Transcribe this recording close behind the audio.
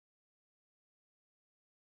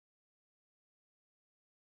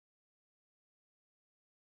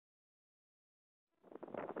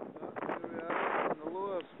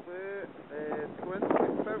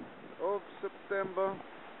September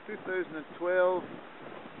 2012.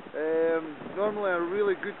 Normally a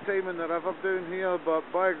really good time in the river down here, but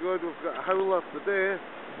by God we've got a howler today.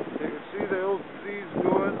 You can see the old trees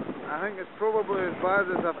going. I think it's probably as bad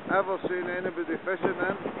as I've ever seen anybody fishing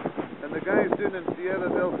in. And the guys down in Tierra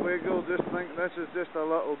del Fuego just think this is just a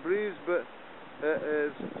little breeze, but it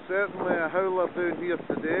is certainly a howler down here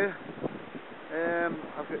today.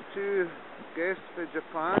 I've got two guests from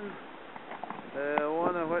Japan,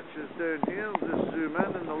 one of which is down here. I'll just zoom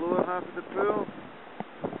in the lower half of the pool,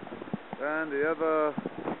 and the other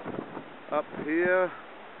up here.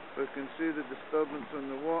 We can see the disturbance on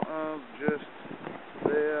the water just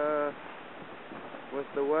there with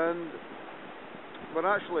the wind. We're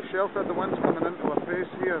actually sheltered, the wind's coming into our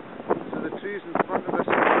face here, so the trees in front of us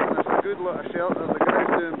are giving us a good lot of shelter. The guys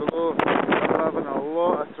down below are having a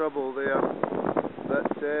lot of trouble there.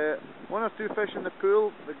 But one or two fish in the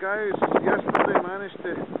pool. The guys yesterday managed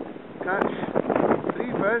to catch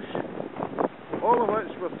 3 fish, all of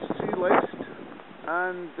which were sea laced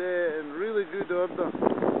and in really good order.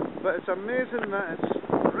 But it's amazing that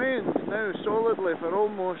it's rained now solidly for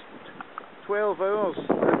almost 12 hours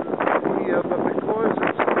in here, but because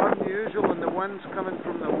it's unusual and the wind's coming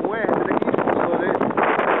from the east,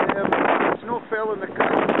 it's not fell in the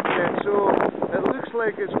current yet, so it looks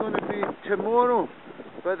like it's going to be tomorrow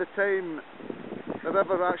by the time the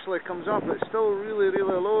river actually comes up. It's still really,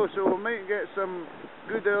 really low, so we might get some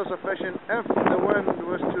good hours of fishing if the wind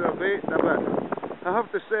was to abate a bit. I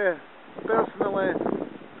have to say, personally,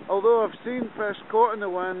 although I've seen fish caught in the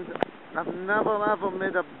wind, I've never ever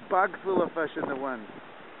made a bag full of fish in the wind.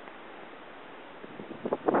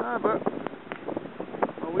 But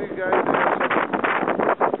a wee guy there,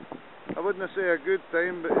 I wouldn't say a good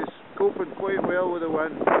time, but he's coping quite well with the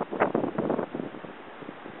wind.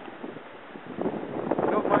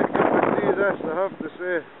 Not my cup of tea this, I have to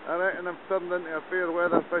say. I reckon I've turned into a fair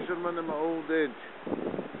weather fisherman in my old age.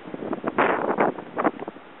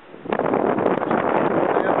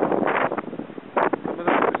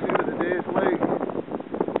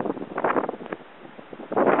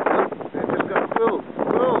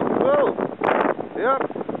 Yep.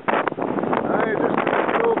 Aye, just a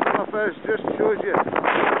full from a fish just shows you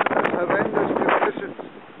it's horrendous conditions.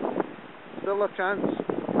 Still a chance.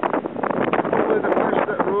 Probably the fish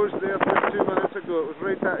that rose there just 2 minutes ago, it was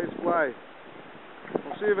right at his fly.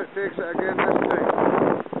 We'll see if it takes it again this time.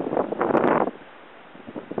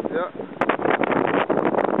 Yep.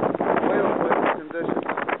 Wild conditions.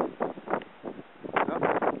 Yep.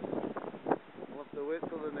 We'll have to wait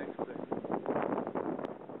till the next day.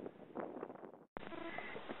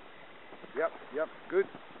 Yep, good.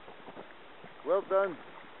 Well done,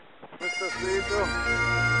 Mr. Spey.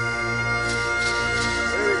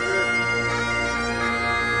 Very good.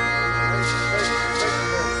 Nice fish, big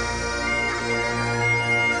fish.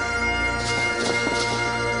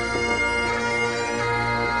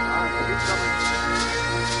 Keep coming.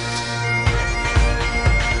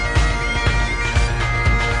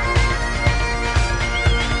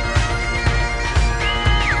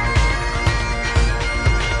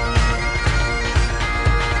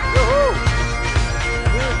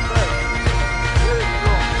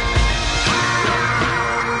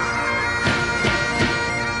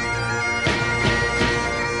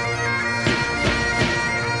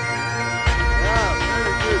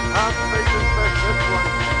 Half-bacon fish, this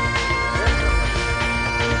one.